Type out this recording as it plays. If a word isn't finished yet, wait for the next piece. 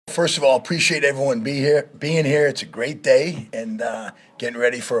First of all, appreciate everyone being here. It's a great day, and getting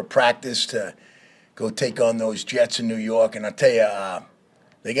ready for a practice to go take on those Jets in New York. And I'll tell you,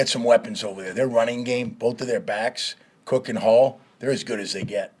 they get some weapons over there. Their running game, both of their backs, Cook and Hall, they're as good as they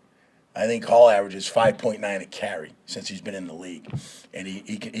get. I think Hall averages 5.9 a carry since he's been in the league, and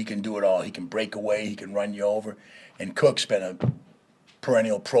he can do it all. He can break away, he can run you over, and Cook's been a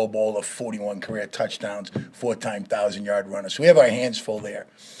perennial Pro Bowler, 41 career touchdowns, 4-time 1,000-yard runner. So we have our hands full there.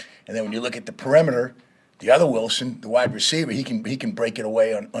 And then when you look at the perimeter, the other Wilson, the wide receiver, he can break it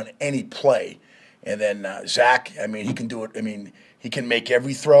away on any play. And then Zach, I mean, he can do it. I mean, he can make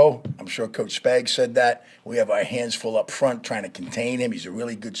every throw. I'm sure Coach Spag said that. We have our hands full up front trying to contain him. He's a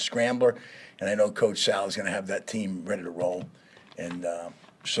really good scrambler. And I know Coach Sal is going to have that team ready to roll. And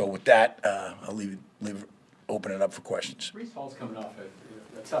so with that, I'll open it up for questions. Breece Hall's coming off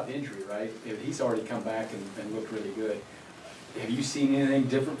a tough injury, right? He's already come back and looked really good. Have you seen anything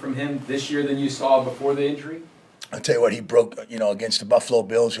different from him this year than you saw before the injury? I'll tell you what, he broke, against the Buffalo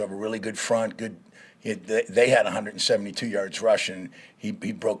Bills, who have a really good front. They had 172 yards rushing. He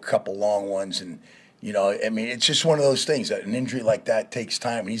broke a couple long ones. And, I mean, it's just one of those things. That an injury like that takes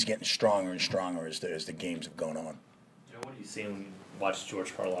time, and he's getting stronger and stronger as the games have gone on. What do you see when you watch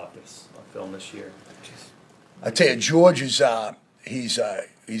George Karlaftis on film this year? I tell you, George is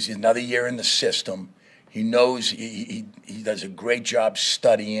he's another year in the system. He knows he does a great job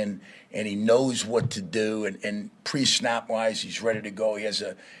studying, and he knows what to do. And pre-snap wise, he's ready to go. He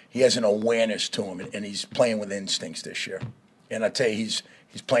has an awareness to him, and he's playing with instincts this year. And I tell you, he's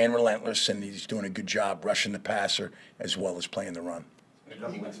playing relentless, and he's doing a good job rushing the passer as well as playing the run. A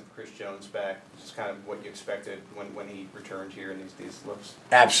couple weeks of Chris Jones back, just kind of what you expected when he returned here in these looks.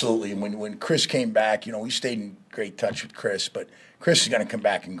 Absolutely. And when Chris came back, we stayed in great touch with Chris, but Chris is going to come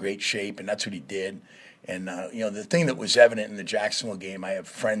back in great shape, and that's what he did. And, the thing that was evident in the Jacksonville game, I have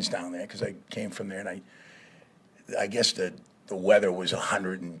friends down there because I came from there, and I guess the weather was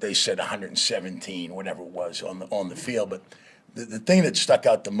 100, and they said 117, whatever it was, on the field. But the thing that stuck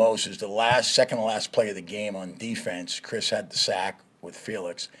out the most is the second to last play of the game on defense. Chris had the sack with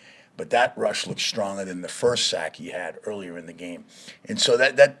Felix, but that rush looked stronger than the first sack he had earlier in the game. And so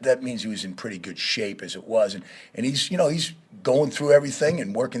that means he was in pretty good shape as it was. And he's going through everything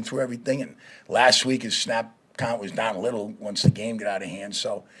and working through everything. And last week his snap count was down a little once the game got out of hand.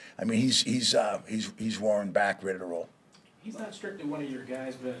 So I mean he's roaring back, ready to roll. He's not strictly one of your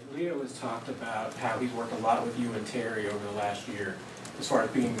guys, but Leo has talked about how he's worked a lot with you and Terry over the last year as far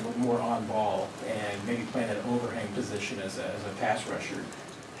as being more on ball and maybe playing an overhang position as a pass rusher.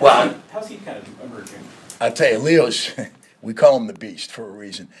 How's he kind of emerging? I'll tell you, Leo's, we call him the Beast for a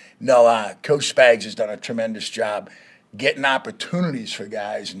reason. No, Coach Spags has done a tremendous job getting opportunities for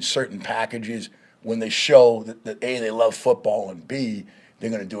guys in certain packages when they show that A, they love football, and B, they're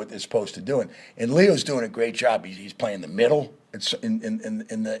going to do what they're supposed to do. And Leo's doing a great job. He's playing the middle in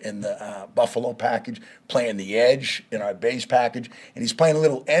the Buffalo package, playing the edge in our base package, and he's playing a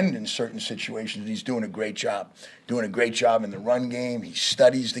little end in certain situations. He's doing a great job. Doing a great job in the run game. He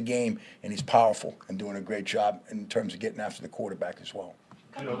studies the game, and he's powerful and doing a great job in terms of getting after the quarterback as well.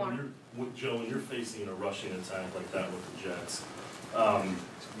 Joe, when you're facing a rushing attack like that with the Jets,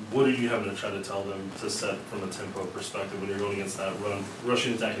 what are you having to try to tell them to set from a tempo perspective when you're going against that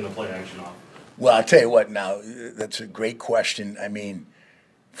rushing attack and the play action off? Well, I'll tell you what now, that's a great question. I mean,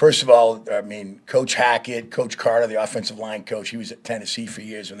 first of all, Coach Hackett, Coach Carter, the offensive line coach, he was at Tennessee for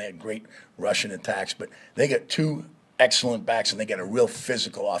years when they had great rushing attacks, but they got two excellent backs and they got a real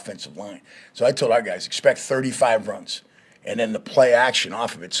physical offensive line. So I told our guys, expect 35 runs and then the play action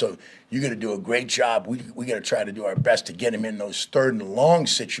off of it. So you're going to do a great job. We got to try to do our best to get them in those third and long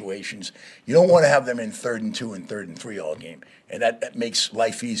situations. You don't want to have them in 3rd and 2 and 3rd and 3 all game. And that makes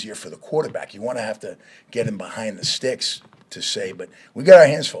life easier for the quarterback. You want to have to get him behind the sticks to say, but we got our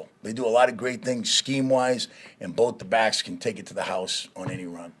hands full. They do a lot of great things scheme-wise, and both the backs can take it to the house on any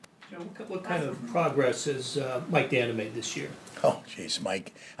run. What kind of progress has Mike Dana made this year? Oh, jeez,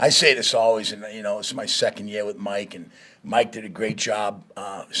 Mike. I say this always, and this is my second year with Mike, and Mike did a great job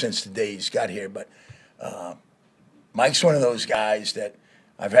since the day he's got here. But Mike's one of those guys that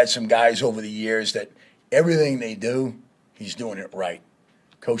I've had some guys over the years that everything they do, he's doing it right.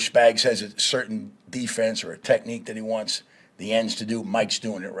 Coach Spags has a certain defense or a technique that he wants the ends to do. Mike's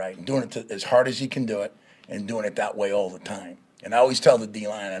doing it right and doing it as hard as he can do it and doing it that way all the time. And I always tell the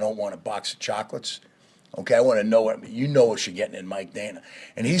D-line, I don't want a box of chocolates. Okay, I want to know what what you're getting in Mike Dana.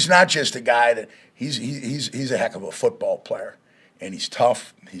 And he's not just a guy that he's a heck of a football player. And he's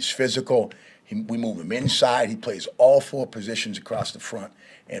tough, he's physical. We move him inside. He plays all 4 positions across the front.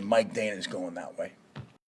 And Mike Dana is going that way.